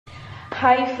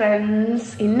Hi friends,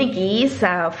 இன்னைக்கு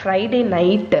Friday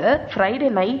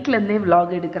நைட்லேருந்தே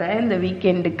vlog எடுக்கிறேன் இந்த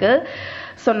வீக்கெண்டுக்கு.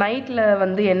 ஸோ நைட்டில்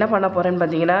வந்து என்ன பண்ண போகிறேன்னு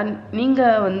பார்த்தீங்கன்னா,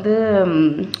 நீங்கள் வந்து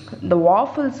இந்த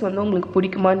வாஃபிள்ஸ் வந்து உங்களுக்கு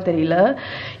பிடிக்குமான்னு தெரியல.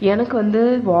 எனக்கு வந்து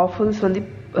வாஃபிள்ஸ் வந்து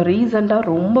ரீசெண்டாக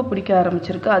ரொம்ப பிடிக்க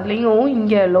ஆரம்பிச்சிருக்கு. அதுலேயும்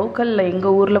இங்கே லோக்கலில்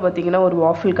எங்கள் ஊரில் பார்த்தீங்கன்னா ஒரு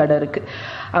வாஃபிள் கடை இருக்குது.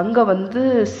 அங்கே வந்து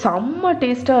செம்ம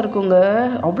டேஸ்ட்டாக இருக்குங்க,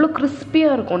 அவ்வளோ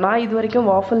கிறிஸ்பியாக இருக்கும். நான் இது வரைக்கும்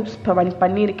வாஃபிள்ஸ்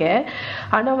பண்ணியிருக்கேன்,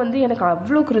 ஆனால் வந்து எனக்கு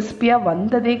அவ்வளோ கிறிஸ்பியாக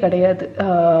வந்ததே கிடையாது.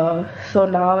 ஸோ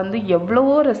நான் வந்து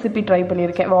எவ்வளவோ ரெசிபி ட்ரை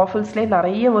பண்ணியிருக்கேன், வாஃபிள்ஸ்லேயே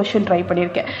நிறைய வெர்ஷன் ட்ரை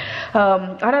பண்ணியிருக்கேன்.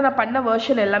 ஆனால் நான் பண்ண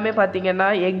வெர்ஷன் எல்லாமே பார்த்தீங்கன்னா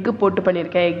எக்கு போட்டு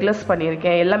பண்ணியிருக்கேன், எக்லெஸ்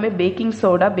பண்ணியிருக்கேன், எல்லாமே பேக்கிங்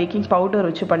சோடா பேக்கிங் பவுடர்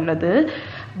வச்சு பண்ணது.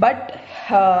 பட்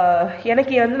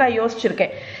எனக்கு வந்து நான்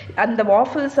யோசிச்சிருக்கேன், அந்த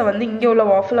வாஃபிள்ஸை வந்து இங்கே உள்ள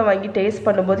வாஃபிளை வாங்கி டேஸ்ட்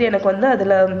பண்ணும்போது எனக்கு வந்து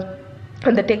அதில்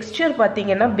அந்த டெக்ஸ்சர்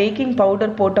பார்த்தீங்கன்னா பேக்கிங்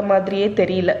பவுடர் போட்ட மாதிரியே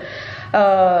தெரியல.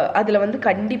 அதில் வந்து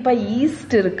கண்டிப்பாக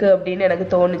ஈஸ்ட் இருக்குது அப்படின்னு எனக்கு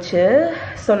தோணுச்சு.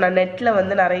 ஸோ நான் நெட்டில்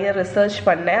வந்து நிறைய ரிசர்ச்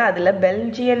பண்ணேன். அதில்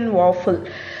பெல்ஜியன் வாஃபிள்,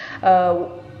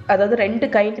 அதாவது 2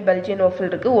 கைண்ட் பெல்ஜியன் வாஃபிள்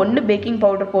இருக்குது. ஒன்று பேக்கிங்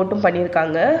பவுடர் போட்டும்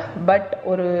பண்ணியிருக்காங்க, பட்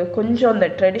ஒரு கொஞ்சம் அந்த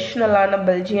ட்ரெடிஷ்னலான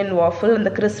பெல்ஜியன் வாஃபிள்,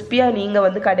 அந்த கிறிஸ்பியாக நீங்கள்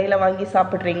வந்து கடையில் வாங்கி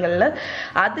சாப்பிட்றீங்கள்ல,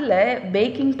 அதில்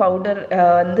பேக்கிங் பவுடர்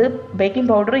வந்து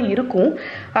பேக்கிங் பவுடரும் இருக்கும்.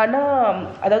 ஆனால்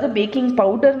அதாவது பேக்கிங்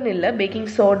பவுடர்னு இல்லை,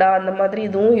 பேக்கிங் சோடா அந்த மாதிரி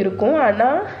இதுவும் இருக்கும்.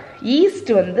 ஆனால் ஈஸ்ட்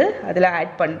வந்து அதில்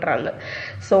ஆட் பண்ணுறாங்க.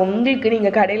 ஸோ உங்களுக்கு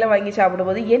நீங்கள் கடையில் வாங்கி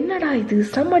சாப்பிடும்போது என்னடா இது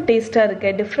செம்ம டேஸ்ட்டாக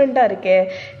இருக்கே, டிஃப்ரெண்ட்டாக இருக்கே,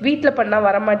 வீட்டில் பண்ணால்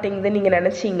வரமாட்டேங்குதுன்னு நீங்கள்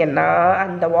நினச்சிங்கன்னா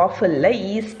அந்த வாஃபிளில்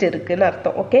ஈஸ்ட் இருக்குதுன்னு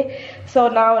அர்த்தம். ஓகே, ஸோ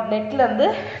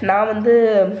நான் வந்து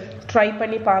ட்ரை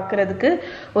பண்ணி பார்க்குறதுக்கு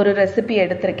ஒரு ரெசிபி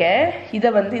எடுத்திருக்கேன்.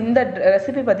 இதை வந்து இந்த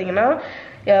ரெசிபி பார்த்தீங்கன்னா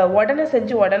உடனே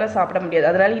செஞ்சு உடனே சாப்பிட முடியாது.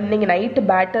 அதனால இன்னைக்கு நைட்டு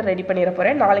பேட்டர் ரெடி பண்ணிட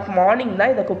போகிறேன், நாளைக்கு மார்னிங்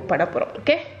தான் இதை குக் பண்ண போகிறோம்.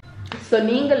 ஓகே, ஸோ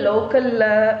நீங்கள் லோக்கலில்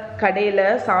கடையில்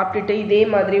சாப்பிட்டுட்டு இதே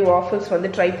மாதிரி வாஃபிள்ஸ் வந்து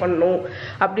ட்ரை பண்ணணும்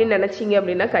அப்படின்னு நினச்சிங்க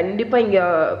அப்படின்னா, கண்டிப்பாக இங்கே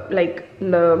லைக்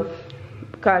இந்த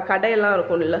கடையெல்லாம்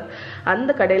இருக்கும்ல,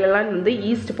 அந்த கடையிலலாம் வந்து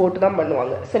ஈஸ்ட் போட்டு தான்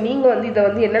பண்ணுவாங்க. ஸோ நீங்கள் வந்து இதை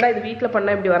வந்து என்னடா இது வீட்டில்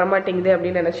பண்ணால் இப்படி வரமாட்டேங்குது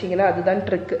அப்படின்னு நினச்சிங்கன்னா அதுதான்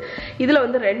ட்ரிக்கு. இதில்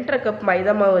வந்து 2.5 கப்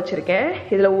மைதா மாவு வச்சுருக்கேன்.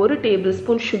 இதில் 1 டேபிள்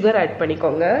ஸ்பூன் சுகர் ஆட்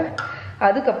பண்ணிக்கோங்க.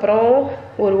 அதுக்கப்புறம்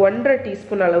ஒரு 1.5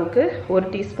 டீஸ்பூன் அளவுக்கு,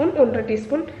 1 டீஸ்பூன் 1.5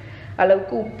 டீஸ்பூன்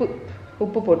அளவுக்கு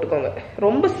உப்பு போட்டுக்கோங்க.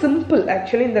 ரொம்ப சிம்பிள்,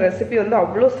 ஆக்சுவலி இந்த ரெசிபி வந்து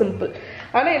அவ்வளோ சிம்பிள்.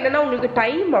 ஆனால் என்னென்னா உங்களுக்கு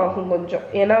டைம் ஆகும் கொஞ்சம்.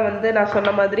 ஏன்னா வந்து நான்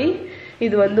சொன்ன மாதிரி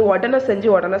இது வந்து உடனே செஞ்சு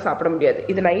உடனே சாப்பிட முடியாது.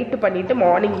 இது நைட்டு பண்ணிவிட்டு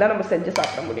மார்னிங் தான் நம்ம செஞ்சு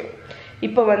சாப்பிட முடியும்.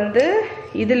 இப்போ வந்து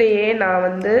இதுலேயே நான்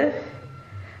வந்து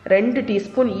 2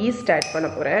 டீஸ்பூன் ஈஸ்ட் ஆட் பண்ண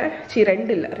போகிறேன்.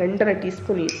 2 இல்லை 2.5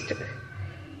 teaspoon east,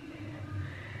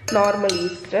 normal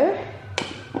east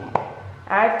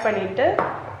add பண்ணிவிட்டு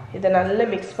இதை நல்லா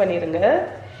மிக்ஸ் பண்ணிடுங்க.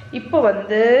 இப்போ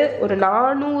வந்து ஒரு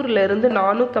 400லேருந்து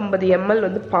 450 ml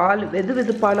வந்து பால்,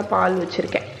 வெதுப்பான பால்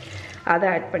வச்சுருக்கேன், அதை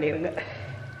ஆட் பண்ணிடுங்க.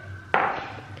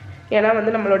 ஏன்னா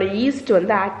வந்து நம்மளோட ஈஸ்ட்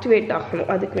வந்து ஆக்டிவேட்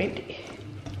ஆகணும், அதுக்கு வேண்டி.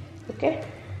 ஓகே,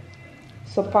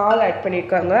 ஸோ பால் ஆட்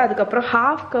பண்ணியிருக்காங்க. அதுக்கப்புறம்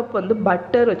 1/2 கப் வந்து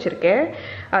பட்டர் வச்சுருக்கேன்,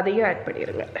 அதையும் ஆட்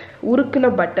பண்ணிடுங்க.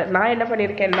 உருக்குன பட்டர் நான் என்ன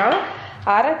பண்ணியிருக்கேன்னா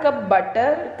 1/2 கப்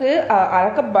பட்டருக்கு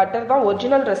 1/2 கப் பட்டர் தான்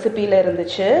ஒரிஜினல் ரெசிபியில்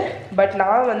இருந்துச்சு. பட்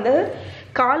நான் வந்து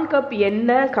 1/4 கப்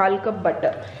எண்ணெய், 1/4 கப்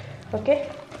பட்டர். ஓகே,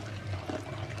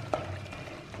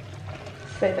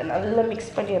 சரி, இதை நல்லா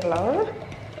மிக்ஸ் பண்ணிடலாம்.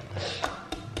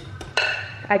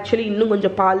 ஆக்சுவலி இன்னும்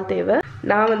கொஞ்சம் பால் தேவை.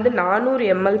 நான் வந்து 400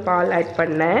 ml பால் ஆட்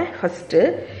பண்ணேன் ஃபஸ்ட்டு.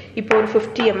 இப்போ ஒரு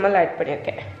 50 ml ஆட்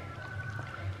பண்ணியிருக்கேன்.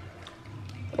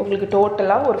 உங்களுக்கு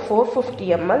டோட்டலாக ஒரு 450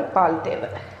 ml பால்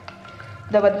தேவை.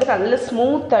 இதை வந்து நல்ல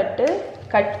ஸ்மூத்தாட்டு,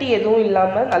 கட்டி எதுவும்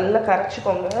இல்லாமல் நல்லா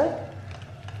கரைச்சிக்கோங்க.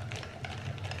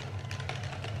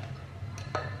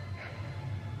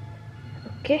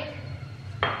 ஓகே,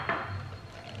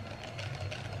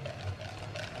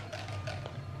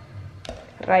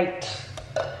 ரைட்,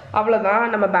 அவ்வளோதான்.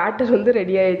 நம்ம பேட்டர் வந்து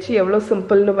ரெடி ஆயிடுச்சு. எவ்வளோ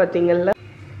சிம்பிள்னு பார்த்தீங்கல்ல.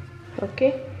 ஓகே,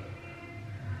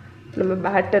 நம்ம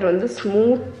பேட்டர் வந்து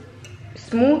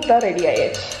ஸ்மூத்தாக ரெடி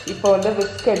ஆயிடுச்சு. இப்போ வந்து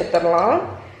விஸ்க் எடுத்துடலாம்.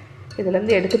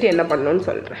 இதுலேருந்து எடுத்துகிட்டு என்ன பண்ணணும்னு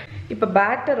சொல்கிறேன். இப்போ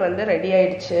பேட்டர் வந்து ரெடி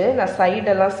ஆயிடுச்சு. நான்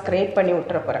சைடெல்லாம் ஸ்க்ரேப் பண்ணி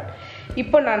விட்டுற போகிறேன்.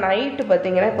 இப்போ நான் நைட்டு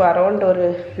பார்த்தீங்கன்னா இப்போ அரௌண்ட் ஒரு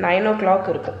 9 o'clock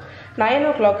இருக்கும். 9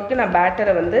 o'clock நான்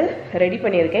பேட்டரை வந்து ரெடி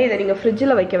பண்ணியிருக்கேன். இதை நீங்கள்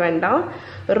ஃப்ரிட்ஜில் வைக்க வேண்டாம்,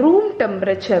 ரூம்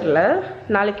டெம்பரேச்சரில்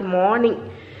நாளைக்கு மார்னிங்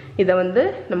இதை வந்து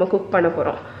நம்ம குக் பண்ண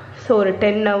போகிறோம். ஸோ ஒரு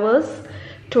 10 hours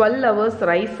 12 hours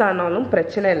ரைஸ் ஆனாலும்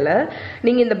பிரச்சனை இல்லை.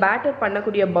 நீங்கள் இந்த பேட்டர்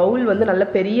பண்ணக்கூடிய பவுல் வந்து நல்ல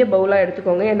பெரிய பவுலாக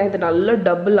எடுத்துக்கோங்க, ஏன்னா இது நல்லா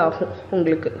டபுள் ஆகும்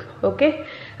உங்களுக்கு. ஓகே,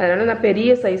 அதனால் நான்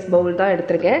பெரிய சைஸ் பவுல் தான்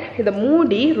எடுத்திருக்கேன். இதை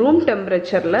மூடி ரூம்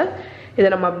டெம்பரேச்சரில் இதை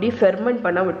நம்ம அப்படியே ஃபெர்மெண்ட்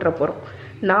பண்ண விட்டுற போகிறோம்.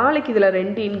 நாளைக்கு இதில்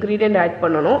 2 இன்க்ரீடியன்ட் ஆட்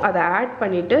பண்ணணும். அதை ஆட்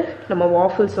பண்ணிவிட்டு நம்ம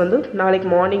வாஃபிள்ஸ் வந்து நாளைக்கு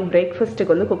மார்னிங்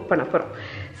பிரேக்ஃபாஸ்ட்டுக்கு வந்து குக் பண்ண போகிறோம்.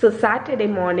 So Saturday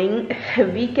morning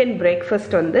weekend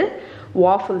breakfast வந்து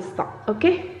வாஃபிள்ஸ் தான்.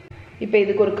 ஓகே, இப்போ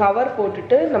இதுக்கு ஒரு கவர்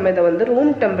போட்டுட்டு நம்ம இதை வந்து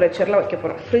ரூம் டெம்பரேச்சரில் வைக்க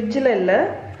போகிறோம். ஃப்ரிட்ஜில் இல்லை,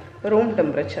 ரூம்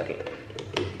டெம்பரேச்சரில்.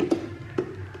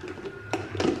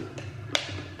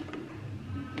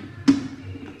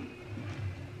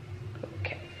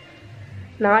 ஓகே,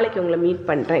 நாளைக்கு உங்களை மீட்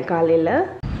பண்ணுறேன் காலையில்.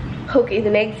 ஓகே, இது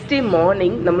நெக்ஸ்ட் டே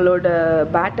மார்னிங். நம்மளோட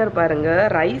பேட்டர் பாருங்கள்,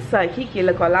 ரைஸ் ஆகி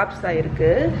கீழே கொலாப்ஸ்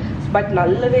ஆகிருக்கு. பட்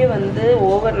நல்லாவே வந்து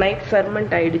ஓவர் நைட்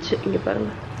ஃபெர்மெண்ட் ஆகிடுச்சு. இங்கே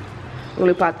பாருங்கள்,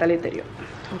 உங்களுக்கு பார்த்தாலே தெரியும்.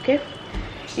 ஓகே,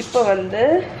 இப்போ வந்து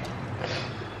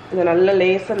இதை நல்லா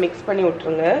லேசாக மிக்ஸ் பண்ணி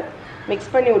விட்ருங்க.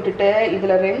 மிக்ஸ் பண்ணி விட்டுட்டு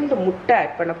இதில் 2 முட்டை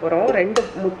ஆட் பண்ண போகிறோம். 2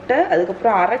 முட்டை,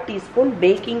 அதுக்கப்புறம் 1/2 டீஸ்பூன்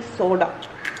பேக்கிங் சோடா.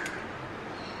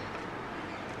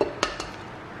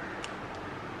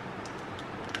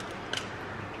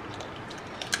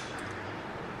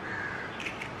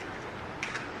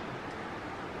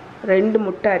 ரெண்டு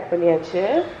முட்டை ஆட் பண்ணியாச்சு.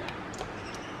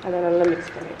 அதை நல்லா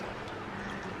மிக்ஸ் பண்ணிடுறோம்.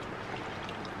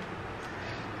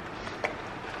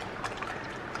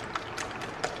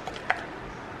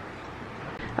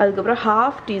 அதுக்கப்புறம்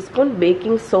 1/2 teaspoon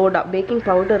baking soda, baking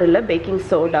powder இல்லை, பேக்கிங்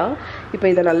சோடா. இப்போ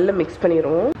இதை நல்லா மிக்ஸ்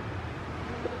பண்ணிடுவோம்.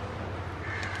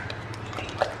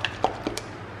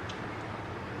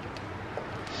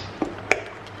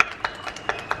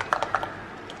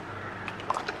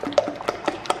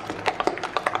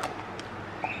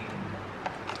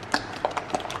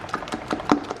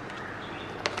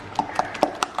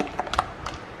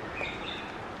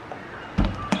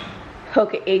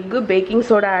 Okay, egg baking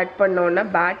soda add பண்ணோன்னா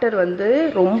பேட்டர் வந்து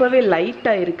ரொம்பவே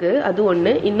லைட்டாக இருக்குது. அது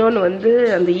ஒன்று. இன்னொன்று வந்து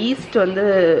அந்த ஈஸ்ட் வந்து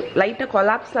லைட்டாக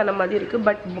கொலாப்ஸ் ஆன மாதிரி இருக்குது.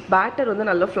 பட் பேட்டர் வந்து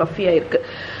நல்லா ஃப்ளஃபியாக இருக்குது.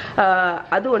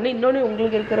 அது ஒன்று. இன்னொன்று,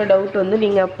 உங்களுக்கு இருக்கிற டவுட் வந்து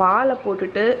நீங்கள் பாலை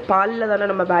போட்டுட்டு, பாலில் தானே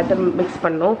நம்ம பேட்டர் மிக்ஸ்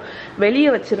பண்ணோம், வெளியே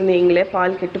வச்சுருந்தீங்களே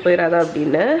பால் கெட்டு போயிடாதா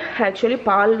அப்படின்னு. ஆக்சுவலி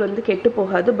பால் வந்து கெட்டு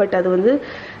போகாது. பட் அது வந்து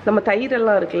நம்ம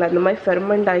தயிரெல்லாம் இருக்குல்ல, அந்த மாதிரி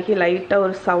ஃபெர்மெண்ட் ஆகி லைட்டாக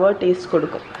ஒரு சவர் டேஸ்ட்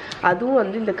கொடுக்கும். அதுவும்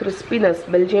வந்து இந்த கிறிஸ்பினஸ்,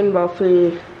 பெல்ஜியன் வாஃபிள்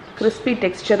கிறிஸ்பி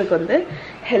டெக்ஸ்சருக்கு வந்து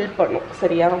ஹெல்ப் பண்ணும்.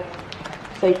 சரியா?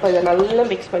 ஸோ இப்போ இதை நல்லா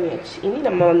மிக்ஸ் பண்ணியாச்சு. இனி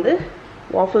நம்ம வந்து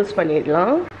வாஃபிள்ஸ்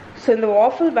பண்ணிடலாம். ஸோ இந்த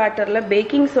வாஃபிள் பேட்டரில்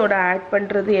பேக்கிங் சோடா ஆட்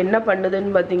பண்ணுறது என்ன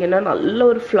பண்ணுதுன்னு பார்த்தீங்கன்னா, நல்ல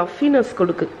ஒரு ஃப்ளஃபினஸ்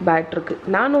கொடுக்குது பேட்டருக்கு.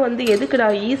 நானும் வந்து எதுக்குடா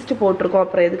ஈஸ்ட் போட்டிருக்கோம்,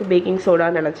 அப்புறம் எதுக்கு பேக்கிங்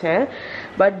சோடான்னு நினச்சேன்.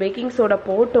 பட் பேக்கிங் சோடா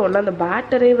போட்டோன்னா அந்த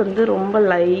பேட்டரே வந்து ரொம்ப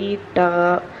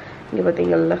லைட்டாக, இங்கே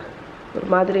பார்த்தீங்கள்ல, ஒரு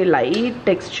மாதிரி லைட்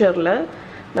டெக்ஸ்சரில்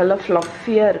நல்லா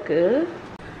ஃப்ளஃபியாக இருக்குது.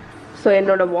 ஸோ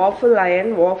என்னோட வாஃபிள் அயன்,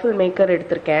 வாஃபிள் மேக்கர்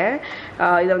எடுத்திருக்கேன்.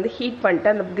 இதை வந்து ஹீட் பண்ணிட்டு,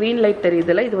 அந்த க்ரீன் லைட்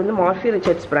தெரியுதுல்ல, இது வந்து மார்ஃபி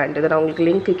ரிச்சர்ட்ஸ் பிராண்ட். இதை நான் உங்களுக்கு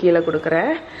லிங்க்கு கீழே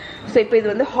கொடுக்குறேன். ஸோ இப்போ இது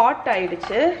வந்து ஹாட்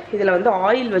ஆகிடுச்சு. இதில் வந்து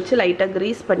ஆயில் வச்சு லைட்டாக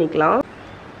க்ரீஸ் பண்ணிக்கலாம்.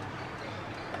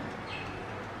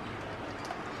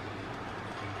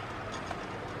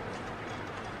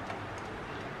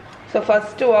 ஸோ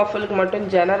ஃபஸ்ட்டு வாஃபிளுக்கு மட்டும்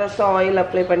ஜெனரஸாக ஆயில்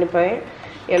அப்ளை பண்ணிப்பேன்.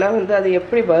 ஏன்னா வந்து அது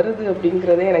எப்படி வருது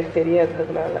அப்படிங்கிறதே எனக்கு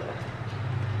தெரியாததுனால.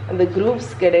 அந்த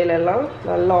குரூப்ஸ்க்கு இடையிலலாம்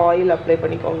நல்லா ஆயில் அப்ளை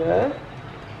பண்ணிக்கோங்க.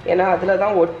 ஏன்னா அதில்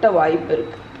தான் ஒட்ட வாய்ப்பு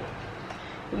இருக்குது.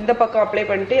 இந்த பக்கம் அப்ளை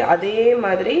பண்ணிட்டு அதே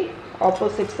மாதிரி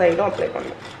ஆப்போசிட் சைடும் அப்ளை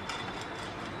பண்ணணும்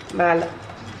மேலே.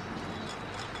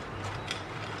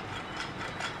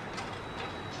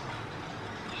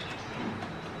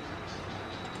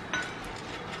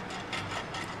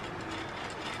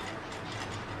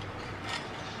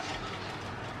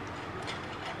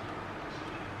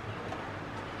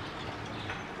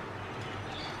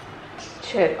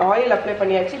 சரி, ஆயில் அப்ளை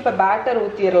பண்ணியாச்சு. இப்போ பேட்டர்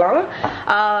ஊற்றிடலாம்.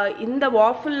 இந்த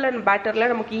வாஃபிள் அண்ட்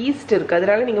பேட்டரில் நமக்கு ஈஸ்ட் இருக்குது,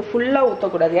 அதனால நீங்கள் ஃபுல்லாக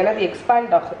ஊற்றக்கூடாது. ஏன்னா அது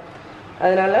எக்ஸ்பேண்ட் ஆகும்.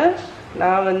 அதனால்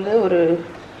நான் வந்து ஒரு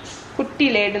குட்டி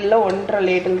லேடில் 1.5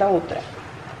 லேடில் தான் ஊற்றுறேன்.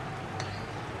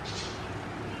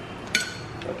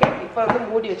 ஓகே, இப்போ வந்து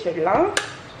மூடி வச்சிடலாம்.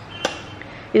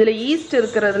 இதில் ஈஸ்ட்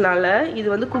இருக்கிறதுனால இது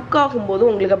வந்து குக் ஆகும்போது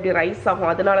உங்களுக்கு அப்படி ரைஸ்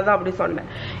ஆகும். அதனால தான் அப்படி சொன்னேன்.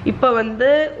 இப்போ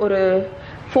வந்து ஒரு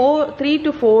 3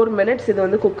 to 4 minutes இது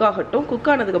வந்து குக் ஆகட்டும். குக்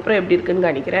ஆனதுக்கப்புறம் எப்படி இருக்குன்னு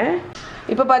காணிக்கிறேன்.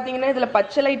 இப்போ பார்த்தீங்கன்னா இதில்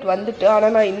பச்சை லைட் வந்துட்டு,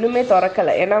 ஆனால் நான் இன்னுமே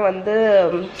திறக்கலை. ஏன்னா வந்து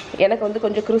எனக்கு வந்து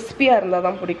கொஞ்சம் கிறிஸ்பியாக இருந்தால்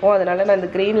தான் பிடிக்கும். அதனால நான் இந்த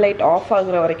க்ரீன் லைட் ஆஃப்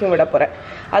ஆகுற வரைக்கும் விட போகிறேன்.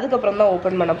 அதுக்கப்புறம் தான்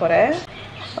ஓப்பன் பண்ண போகிறேன்.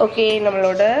 ஓகே,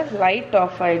 நம்மளோட லைட்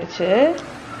ஆஃப் ஆகிடுச்சு.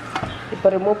 இப்போ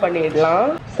ரிமூவ் பண்ணிடலாம்.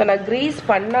 ஸோ நான் க்ரீஸ்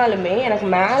பண்ணாலுமே எனக்கு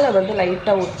மேலே வந்து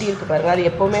லைட்டாக ஒட்டி இருக்கு பாருங்கள். அது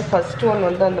எப்போவுமே ஃபர்ஸ்ட் ஒன்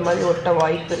வந்து அந்த மாதிரி ஒட்ட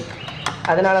வாய்ப்பு இருக்குது.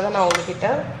 அதனால தான் நான் உங்ககிட்ட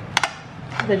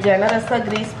இதை ஜெனரஸாக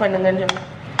க்ரீஸ் பண்ணுங்கன்னு சொன்னேன்.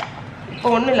 இப்போ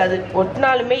ஒன்றும் இல்லை, அது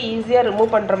ஒட்டினாலுமே ஈஸியாக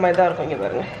ரிமூவ் பண்ணுற மாதிரி தான் இருக்கும். இங்கே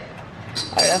பாருங்கள்,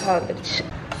 அழகாக வந்துடுச்சு.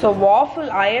 ஸோ வாஃபிள்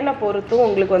அயனை பொறுத்தும்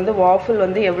உங்களுக்கு வந்து வாஃபிள்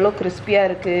வந்து எவ்வளோ கிறிஸ்பியாக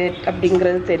இருக்குது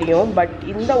அப்படிங்கிறது தெரியும். பட்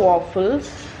இந்த வாஃபிள்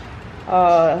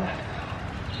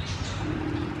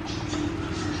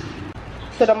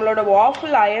ஸோ நம்மளோட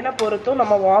வாஃபிள் அயனை பொறுத்தும்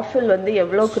நம்ம வாஃபிள் வந்து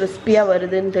எவ்வளோ கிறிஸ்பியாக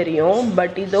வருதுன்னு தெரியும்.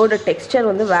 பட் இதோட டெக்ஸ்டர்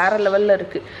வந்து வேறு லெவலில்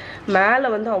இருக்குது. மேலே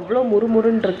வந்து அவ்வளோ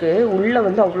முறுமுறுன்னு இருக்குது, உள்ளே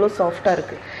வந்து அவ்வளோ சாஃப்டாக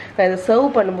இருக்குது. நான் இதை சர்வ்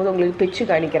பண்ணும்போது உங்களுக்கு பிச்சு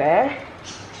காணிக்கிறேன்.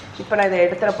 இப்போ நான் இதை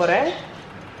எடுத்துட போகிறேன்.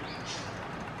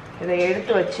 இதை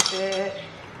எடுத்து வச்சுட்டு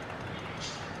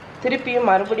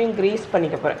திருப்பியும் மறுபடியும் க்ரீஸ்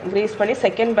பண்ணிக்க போகிறேன். க்ரீஸ் பண்ணி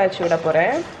செகண்ட் பேட்ச் விட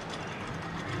போகிறேன்.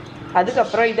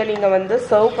 அதுக்கப்புறம் இதை நீங்கள் வந்து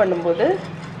சர்வ் பண்ணும்போது,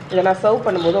 இதை நான் சர்வ்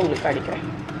பண்ணும்போது உங்களுக்கு காணிக்கிறேன்.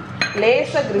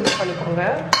 லேசாக க்ரீஸ் பண்ணிக்கோங்க.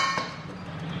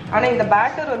 ஆனால் இந்த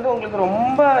பேட்டர் வந்து உங்களுக்கு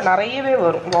ரொம்ப நிறையவே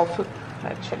வரும் வாஃபிள்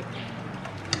ஆக்சுவலி.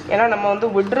 ஏன்னா நம்ம வந்து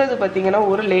விடுறது பார்த்திங்கன்னா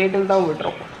ஒரு லேடில் தான்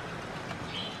விடுறோம்.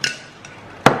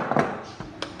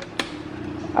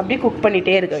 அப்படியே குக்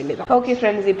பண்ணிகிட்டே இருக்க வேண்டியதான். ஓகே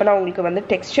ஃப்ரெண்ட்ஸ், இப்போ நான் உங்களுக்கு வந்து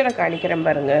டெக்ஸ்சரை காணிக்கிறேன்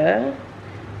பாருங்கள்.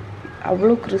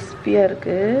 அவ்வளோ கிறிஸ்பியாக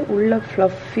இருக்குது, உள்ளே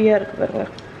ஃப்ளஃபியாக இருக்குது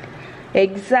பாருங்கள்.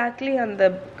 எக்ஸாக்ட்லி அந்த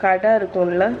கடை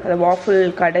இருக்கும்ல, அந்த வாஃபிள்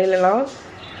கடையிலலாம்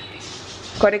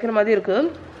குறைக்கிற மாதிரி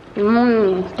இருக்குது.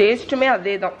 டேஸ்ட்டுமே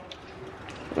அதே தான்.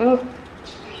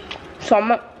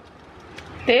 செம்ம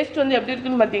டேஸ்ட் வந்து எப்படி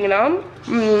இருக்குன்னு பார்த்தீங்கன்னா,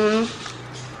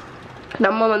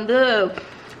 நம்ம வந்து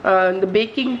இந்த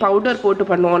பேக்கிங் பவுடர் போட்டு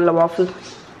பண்ணுவோம்ல வாஃபிள்,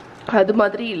 அது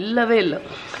மாதிரி இல்லவே இல்லை.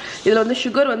 இதில் வந்து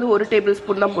சுகர் வந்து 1 டேபிள்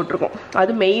ஸ்பூன் தான் போட்டிருக்கோம்.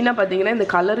 அது மெயினாக பார்த்தீங்கன்னா இந்த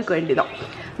கலருக்கு வேண்டி தான்,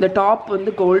 இந்த டாப்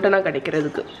வந்து கோல்டனாக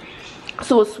கிடைக்கிறதுக்கு.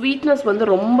 ஸோ ஸ்வீட்னஸ் வந்து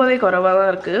ரொம்பவே குறைவாக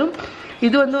தான் இருக்குது.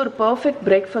 இது வந்து ஒரு பர்ஃபெக்ட்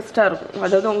பிரேக்ஃபாஸ்ட்டாக இருக்கும்.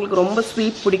 அதாவது உங்களுக்கு ரொம்ப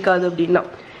ஸ்வீட் பிடிக்காது அப்படின்னா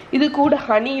இது கூட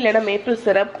ஹனி இல்லைன்னா மேப்பிள்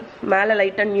சிரப், மேலே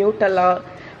லைட்டாக நியூட்டலா,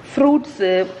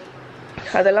 ஃப்ரூட்ஸு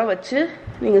அதெல்லாம் வச்சு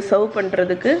நீங்கள் சர்வ்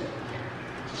பண்ணுறதுக்கு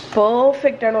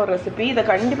பர்ஃபெக்டான ஒரு ரெசிபி. இதை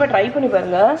கண்டிப்பாக ட்ரை பண்ணி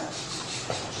பாருங்கள்.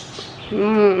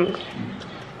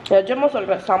 நிஜமாக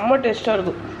சொல்கிறேன், செம்ம டேஸ்ட்டாக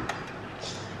இருக்கும்.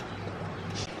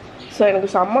 ஸோ எனக்கு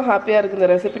செம்ம ஹாப்பியாக இருக்குது இந்த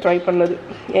ரெசிபி ட்ரை பண்ணது.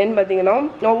 ஏன்னு பார்த்தீங்கன்னா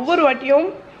ஒவ்வொரு வாட்டியும்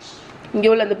இங்கே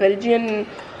உள்ள அந்த பெல்ஜியன்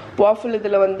வாஃபிள்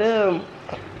இதில் வந்து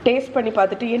டேஸ்ட் பண்ணி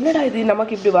பார்த்துட்டு என்னடா இது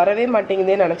நமக்கு இப்படி வரவே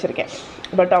மாட்டேங்குதுன்னு நினச்சிருக்கேன்.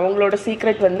 பட் அவங்களோட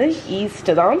சீக்ரெட் வந்து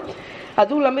ஈஸ்ட்டு தான்.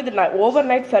 அதுவும் இல்லாமல் இது ஓவர்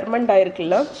நைட் ஃபெர்மெண்ட்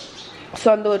ஆகிருக்குல்ல, ஸோ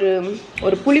அந்த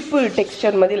ஒரு புளிப்பு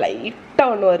டெக்ஸ்டர் மாதிரி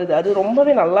லைட்டாக ஒன்று வருது. அது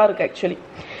ரொம்பவே நல்லா இருக்குது ஆக்சுவலி.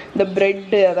 இந்த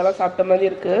ப்ரெட்டு அதெல்லாம் சாப்பிட்ட மாதிரி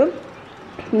இருக்குது.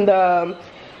 இந்த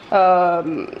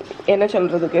என்ன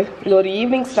சொல்கிறதுக்கு, இது ஒரு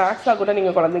ஈவினிங் ஸ்நாக்ஸாக கூட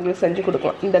நீங்கள் குழந்தைங்களுக்கு செஞ்சு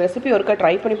கொடுக்கலாம். இந்த ரெசிபி ஒருக்கா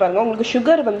ட்ரை பண்ணி பாருங்கள். உங்களுக்கு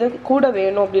சுகர் வந்து கூட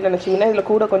வேணும் அப்படின்னு நினச்சிங்கன்னா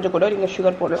இதில் கொஞ்சம் கூட நீங்கள்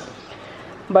சுகர் போடலாம்.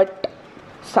 பட்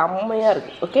செம்மையாக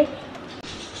இருக்குது. ஓகே,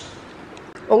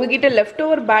 உங்ககிட்ட லெஃப்ட்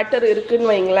ஓவர் பேட்டர்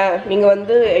இருக்குதுன்னு வைங்களேன், நீங்கள்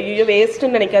வந்து ஐயோ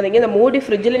வேஸ்ட்டுன்னு நினைக்காதீங்க. இந்த மூடி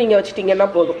ஃப்ரிட்ஜில் நீங்கள் வச்சுட்டிங்கன்னா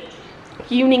போதும்.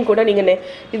 ஈவினிங் கூட நீங்கள்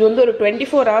இது வந்து ஒரு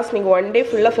 24 hours நீங்கள் 1 day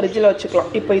ஃபுல்லாக ஃப்ரிட்ஜில் வச்சுக்கலாம்.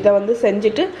 இப்போ இதை வந்து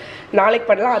செஞ்சுட்டு நாளைக்கு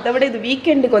பண்ணலாம். அதை விட இது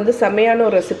வீக்கெண்டுக்கு வந்து செம்மையான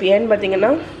ஒரு ரெசிபி. ஏன்னு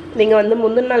பார்த்தீங்கன்னா நீங்கள் வந்து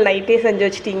முந்தின நாள் நைட்டே செஞ்சு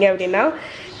வச்சிட்டிங்க அப்படின்னா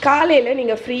காலையில்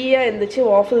நீங்கள் ஃப்ரீயாக இருந்துச்சு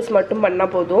வாஃபிள்ஸ் மட்டும்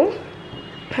பண்ணால் போதும்.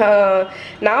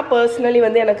 நான் பர்சனலி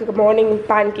வந்து எனக்கு மார்னிங்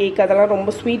பேன் கேக் அதெல்லாம் ரொம்ப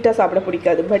ஸ்வீட்டாக சாப்பிட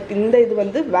பிடிக்காது. பட் இந்த இது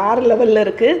வந்து வேறு லெவலில்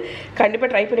இருக்குது. கண்டிப்பாக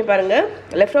ட்ரை பண்ணி பாருங்கள்.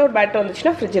 லெஃப்ட் ஓவர் பேட்டர்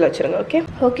வந்துச்சுன்னா ஃப்ரிட்ஜில் வச்சுருங்க.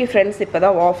 ஓகே ஃப்ரெண்ட்ஸ், இப்போ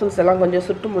தான் வாஃபிள்ஸ் எல்லாம் கொஞ்சம்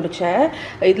சுட்டு முடித்தேன்.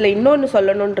 இதில் இன்னொன்று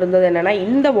சொல்லணுன்னு இருந்தது என்னென்னா,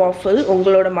 இந்த வாஃபிள்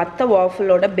உங்களோட மற்ற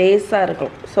வாஃபிளோட பேஸாக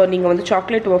இருக்கும். ஸோ நீங்கள் வந்து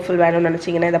சாக்லேட் வாஃபிள் வேணும்னு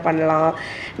நினச்சிங்கன்னா இதை பண்ணலாம்.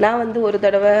 நான் வந்து ஒரு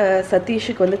தடவை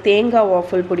சதீஷுக்கு வந்து தேங்காய்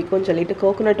வாஃபிள் பிடிக்கும்னு சொல்லிட்டு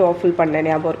கோகோனட் வாஃபிள் பண்ணேன்,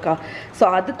 ஞாபகம் இருக்கா?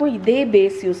 ஸோ அதுக்கும் இதே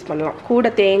பேஸ் யூஸ் பண்ணலாம். கூட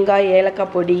தேங்காய், ஏலக்காய்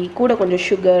பொடி, கூட கொஞ்சம்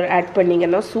சுகர் ஆட்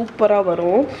பண்ணிங்கன்னா சூப்பராக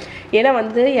வரும். ஏன்னா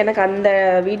வந்து எனக்கு அந்த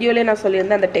வீடியோலேயே நான்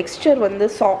சொல்லியிருந்தேன், அந்த டெக்ஸ்டர் வந்து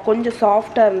கொஞ்சம்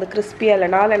சாஃப்டாக இருந்து கிறிஸ்பியாக இல்லை.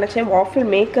 நான் நினச்சேன் வாஃபிள்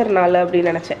மேக்கர்னால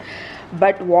அப்படின்னு நினச்சேன்.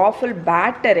 பட் வாஃபிள்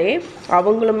பேட்டரே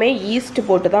அவங்களுமே ஈஸ்ட்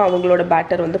போட்டு தான் அவங்களோட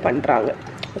பேட்டர் வந்து பண்ணுறாங்க.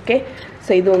 ஓகே,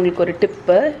 ஸோ இது உங்களுக்கு ஒரு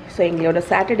டிப்பு. ஸோ எங்களோட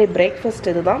சாட்டர்டே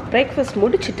பிரேக்ஃபாஸ்ட் இது தான். பிரேக்ஃபாஸ்ட்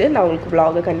முடிச்சுட்டு நான் உங்களுக்கு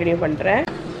vlog கண்டினியூ பண்ணுறேன்.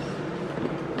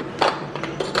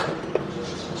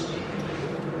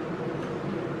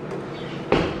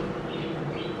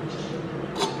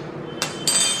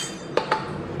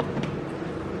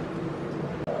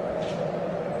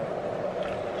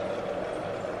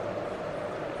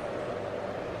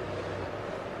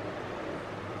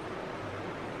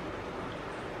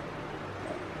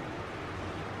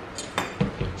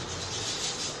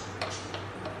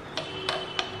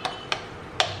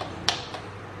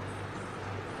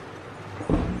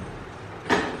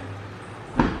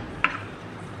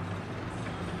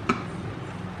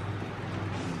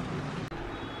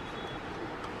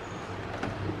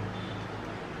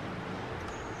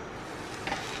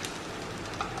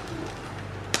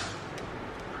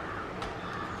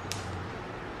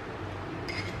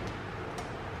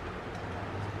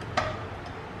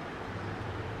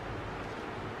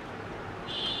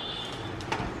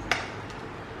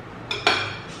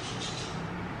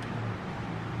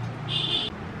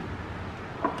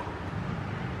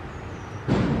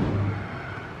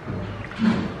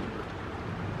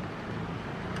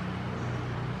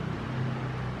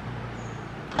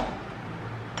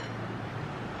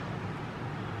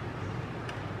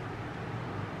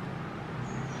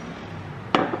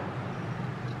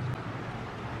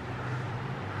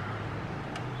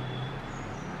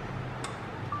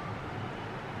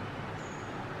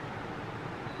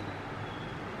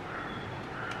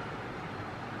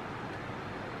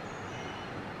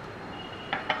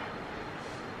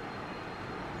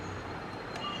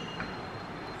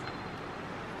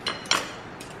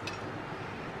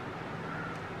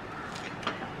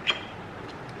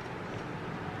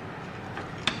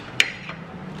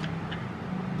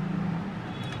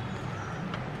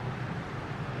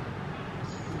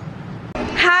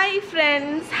 Hi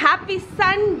friends, happy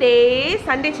Sunday.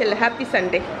 Sunday chilla, happy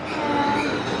Sunday.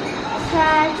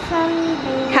 Sad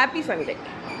Sunday. Happy Sunday.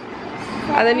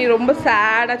 அத நீ ரொம்ப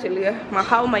சேடா சொல்லுங்க.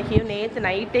 மகாவும் மகியும் நேத்து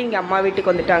நைட்டே இங்க அம்மா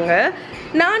வீட்டுக்கு வந்துட்டாங்க.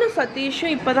 நானும்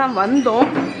சதீஷும் இப்பதான்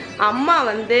வந்தோம். அம்மா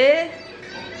வந்து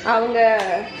அவங்க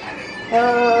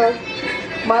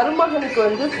மருமகனுக்கு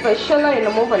வந்து ஸ்பெஷலா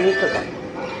என்னமோ பண்ணிட்டு இருக்காங்க.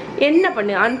 என்ன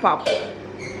பண்ணுவான்னு பாப்போம்.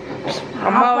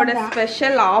 அம்மாவோட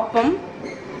ஸ்பெஷல் ஆப்பமும்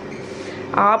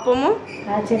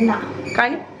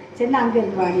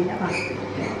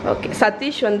ஓகே.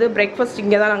 சதீஷ் வந்து பிரேக்ஃபாஸ்ட்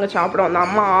இங்கே தான் நாங்கள் சாப்பிடுவோம். அந்த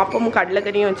அம்மா ஆப்பமும்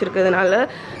கடலைக்கறியும் வச்சுருக்கிறதுனால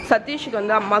சதீஷுக்கு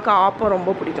வந்து அம்மாவுக்கு ஆப்பம்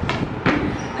ரொம்ப பிடிக்கும்.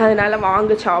 அதனால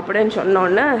வாங்க சாப்பிடுன்னு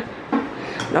சொன்னோன்னே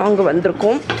நாங்கள்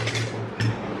வந்திருக்கோம்.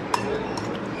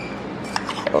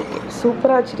 ஓகே,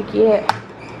 சூப்பராக வச்சுருக்கியே.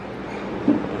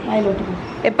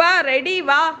 எப்பா ரெடி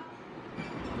வா.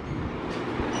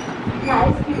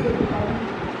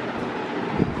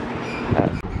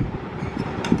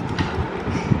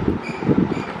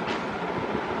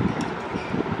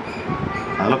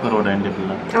 Hello, Karoda and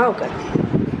Dipla. Okay.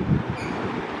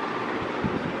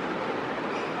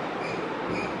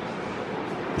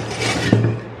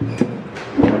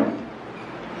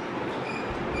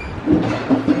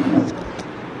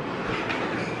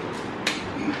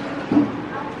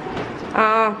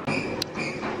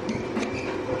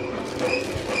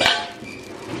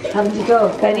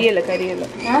 கரியல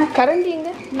கரண்டி எங்க?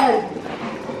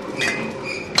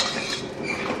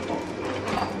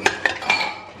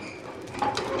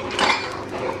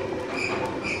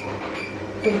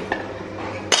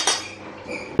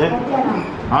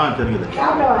 தெரியுது.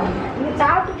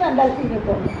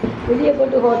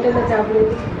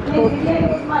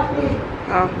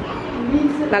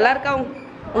 நல்லா இருக்கா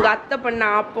உங்க அத்தை பண்ண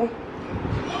ஆப்பம்?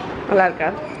 நல்லா இருக்கா?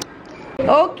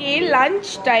 Okay,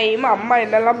 lunch time. அம்மா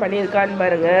என்னெல்லாம் பண்ணியிருக்கான்னு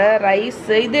பாருங்க. ரைஸ்.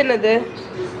 இது என்னது?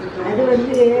 அது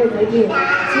வந்து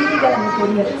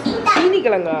சீனி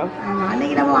கிழங்கா?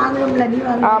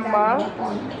 ஆமா.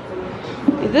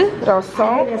 இது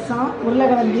ரசம்,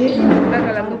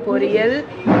 உருளைக்கிழங்கு பொரியல்,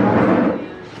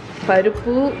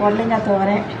 பருப்பு,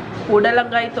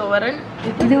 உடலங்காய் துவரன்.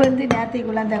 இது வந்து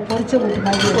நேரத்தைக்குள்ள அந்த பொரிச்ச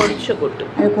கூட்டு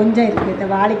அது கொஞ்சம் இருக்கு. இந்த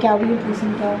வாழைக்காவையும்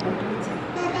பூசணிக்காவும் போட்டு.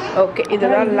 ஓகே,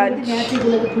 இதுதான் லஞ்ச்.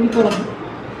 நேரத்தைக்குள்ள புளிக்குழம்பு,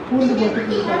 பூண்டு போட்டு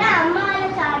புளிக்குழம்பு.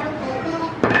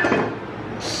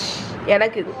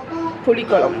 எனக்கு இது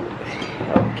புளிக்குழம்பு.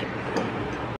 Okay.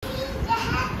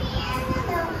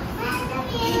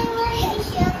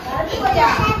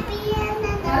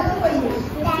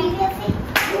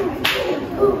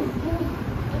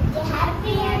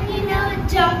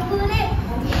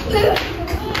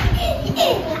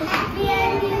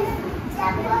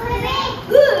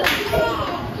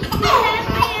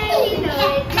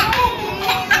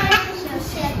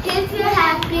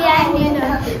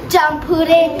 Jump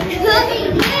hooray!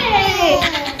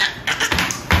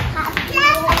 Happy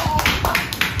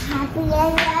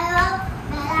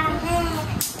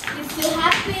if you're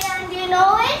happy and you know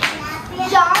it,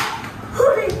 jump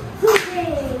hooray!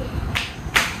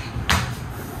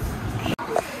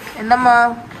 என்னம்மா?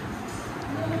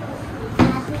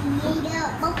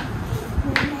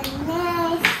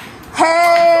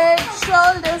 Head,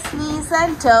 shoulders, knees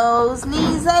and toes,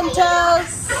 knees and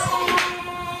toes.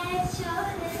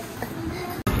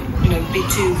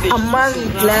 அம்மா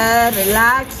வீட்டில்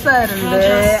ரிலாக்ஸாக இருந்து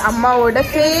அம்மாவோட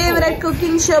ஃபேவரட்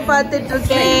குக்கிங் ஷோ பார்த்துட்டு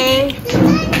இருக்கேன்.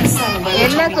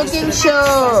 என்ன குக்கிங் ஷோ?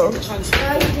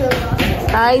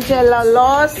 ஹாய் செல்லம்.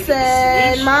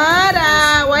 லாசன் மாறா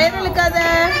வயரலுக்காத.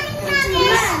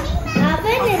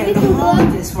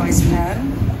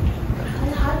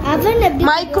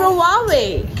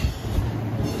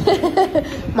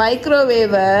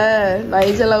 மைக்ரோவேவ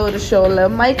நைஜலா ஒரு ஷோல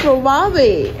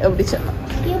மைக்ரோவாவே அப்படி சொன்னா.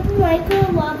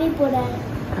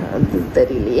 அது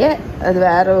தெரியலையே, அது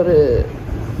வேற ஒரு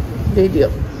வீடியோ.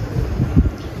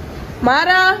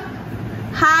 மாறா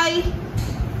hi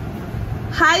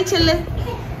hi cell.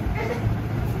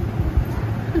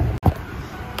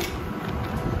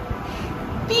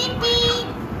 Peak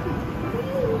peak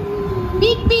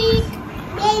peak peak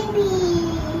baby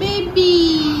baby.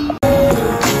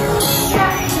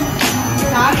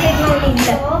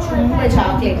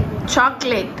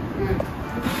 Chocolate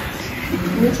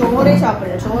சோறே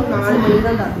சாப்பிடல. சோறு 4 மணி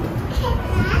தான் தரணும்.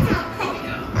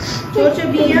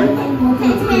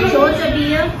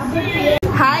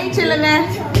 ஹாய் சொல்லுங்க.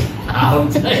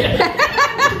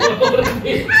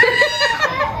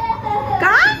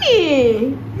 காணி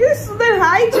சுதர்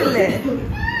ஹாய் சொல்லு.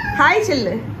 ஹாய்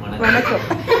சொல்லு. வணக்கம்.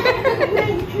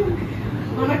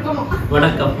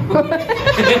 வணக்கம்.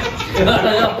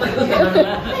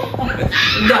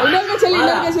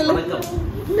 சொல்லு.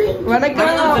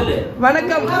 வணக்கம்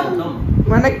வணக்கம்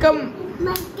வணக்கம்.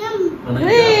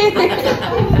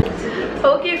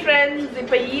 ஓகே ஃப்ரெண்ட்ஸ்,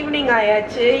 இப்போ ஈவினிங்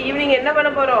ஆயாச்சு. ஈவினிங் என்ன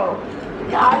பண்ண போறோம்?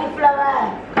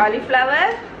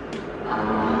 Cauliflower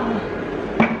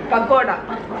pakoda.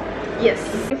 S,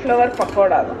 cauliflower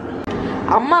pakoda தான்.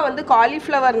 அம்மா வந்து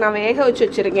காலிஃப்ளவர் நான் வேக வச்சு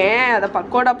வச்சுருக்கேன், அதை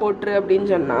பக்கோடா போட்டுரு அப்படின்னு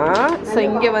சொன்னால். ஸோ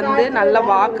இங்கே வந்து நல்லா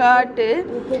வாக்காட்டு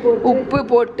உப்பு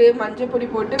போட்டு மஞ்சள் பொடி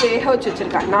போட்டு வேக வச்சு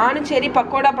வச்சுருக்கேன். நானும் சரி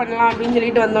பக்கோடா பண்ணலாம் அப்படின்னு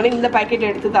சொல்லிட்டு வந்தோடனே இந்த பேக்கெட்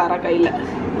எடுத்து தாரா கையில்.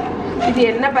 இது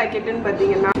என்ன பேக்கெட்டுன்னு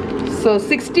பார்த்தீங்கன்னா, ஸோ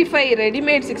 65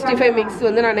 ரெடிமேட் 65 மிக்ஸ்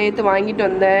வந்து நான் நேற்று வாங்கிட்டு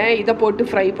வந்தேன். இதை போட்டு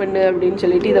ஃப்ரை பண்ணு அப்படின்னு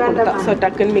சொல்லிட்டு இதை கொடுத்தா. ஸோ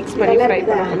டக்குன்னு மிக்ஸ் பண்ணி ஃப்ரை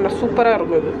பண்ண சூப்பராக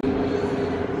இருக்கும்.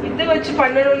 இது வச்சு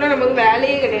பண்ணணும்னா நமக்கு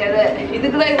வேலையே கிடையாது.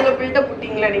 இதுக்கு தான் இவ்வளோ பில்டப்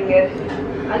போட்டிங்களா நீங்கள்?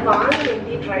 அது வாங்க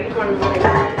வேண்டி ட்ரை பண்ணணும்.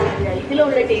 இதில்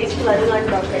உள்ள டேஸ்ட் வருவான்னு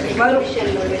பார்க்குறேன்.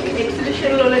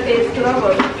 எக்ஸிபிஷனில் உள்ள டேஸ்ட்டு தான்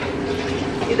வரும்.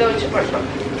 இதை வச்சு பண்ணலாம்.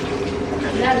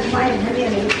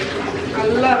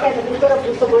 நல்லா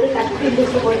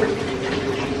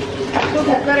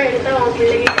குக்கரை எடுத்தால் அவங்க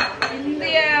பிள்ளைங்க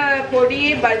இந்திய பொடி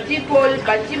பஜ்ஜி போல்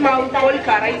பஜ்ஜி மாவு போல்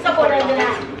கரைச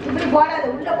போடணும். இப்படி போடாது,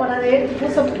 உள்ள போடாது, எடுத்து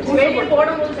வெளியே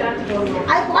போடும்போது சேர்த்து போடணும்.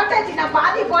 அது போட்டாச்சு, நான்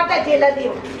பாதி போட்டாச்சு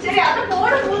எல்லாத்தையும். சரி, அதை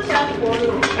போடும்போது சேர்த்து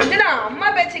போடணும். அஞ்சனா, அம்மா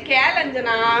பேச்சு கேள்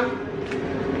அஞ்சனா.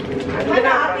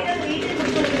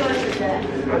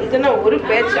 அஞ்சனா ஒரு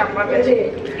பேச்சு, அம்மா பேச்சு.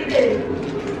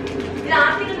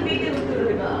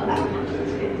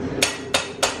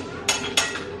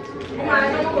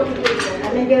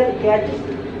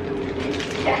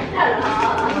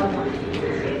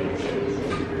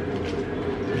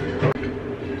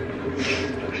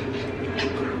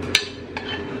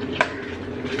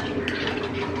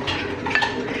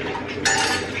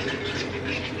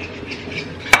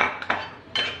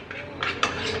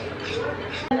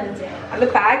 அந்த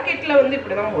பாக்கெட்ல வந்து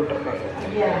இப்படிதான் போட்டிருக்காங்க.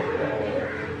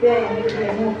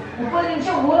 30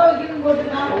 நிமிஷம் ஊற வைக்கணும்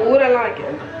போட்டுருக்காங்க. ஊரெல்லாம்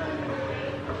வைக்கிறேன்.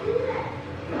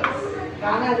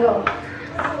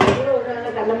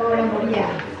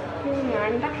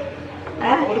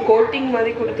 ஒரு கோட்டிங்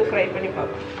மாதிரி கொடுத்து ஃப்ரை பண்ணி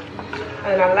பார்ப்போம்.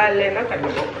 அது நல்லா இல்லைன்னா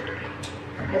கண்டிப்பா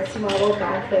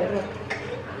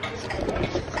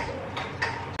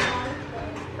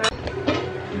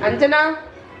அஞ்சனா.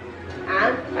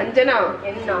 அஞ்சனா,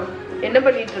 என்ன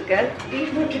பண்ணிட்டு இருக்க?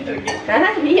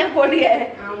 நீயா போடுங்க.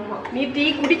 நீ டீ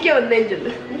குடிக்க வந்தேன்னு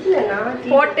சொல்லு.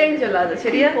 போட்டேன்னு சொல்லாது,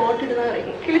 சரியா?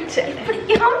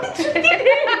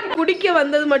 குடிக்க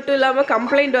வந்தது மட்டும் இல்லாம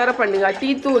கம்ப்ளைண்ட் வர பண்ணுங்க.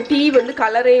 டீ வந்து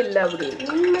கலரே இல்ல அப்படின்னு.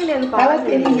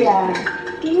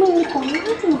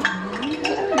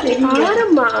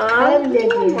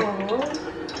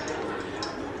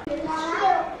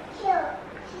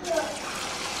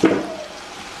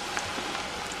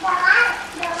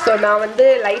 ஸோ நான் வந்து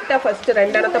லைட்டாக ஃபஸ்ட்டு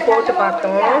 2 இடத்த போட்டு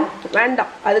பார்த்தோம்,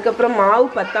 வேண்டாம். அதுக்கப்புறம் மாவு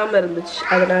பத்தாமல் இருந்துச்சு.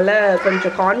 அதனால்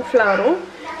கொஞ்சம் கார்ன்ஃப்ளவரும்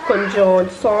கொஞ்சம்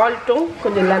சால்ட்டும்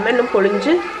கொஞ்சம் லெமனும்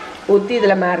பொழிஞ்சு ஊற்றி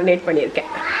இதில் மேரினேட் பண்ணியிருக்கேன்.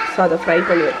 ஸோ அதை ஃப்ரை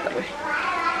பண்ணி எடுத்துறேன்.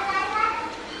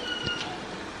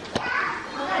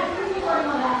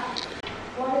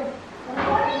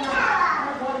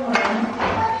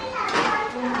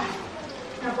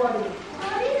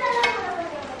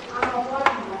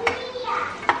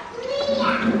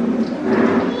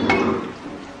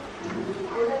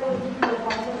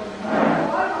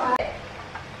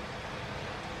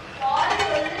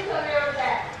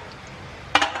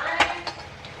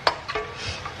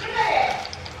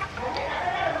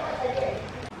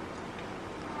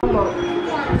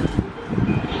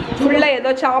 ஃபுல்லாக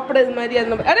ஏதோ சாப்பிடுறது மாதிரி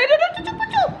அந்த மாதிரி.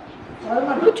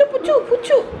 புச்சு புச்சு புச்சு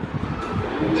புச்சு.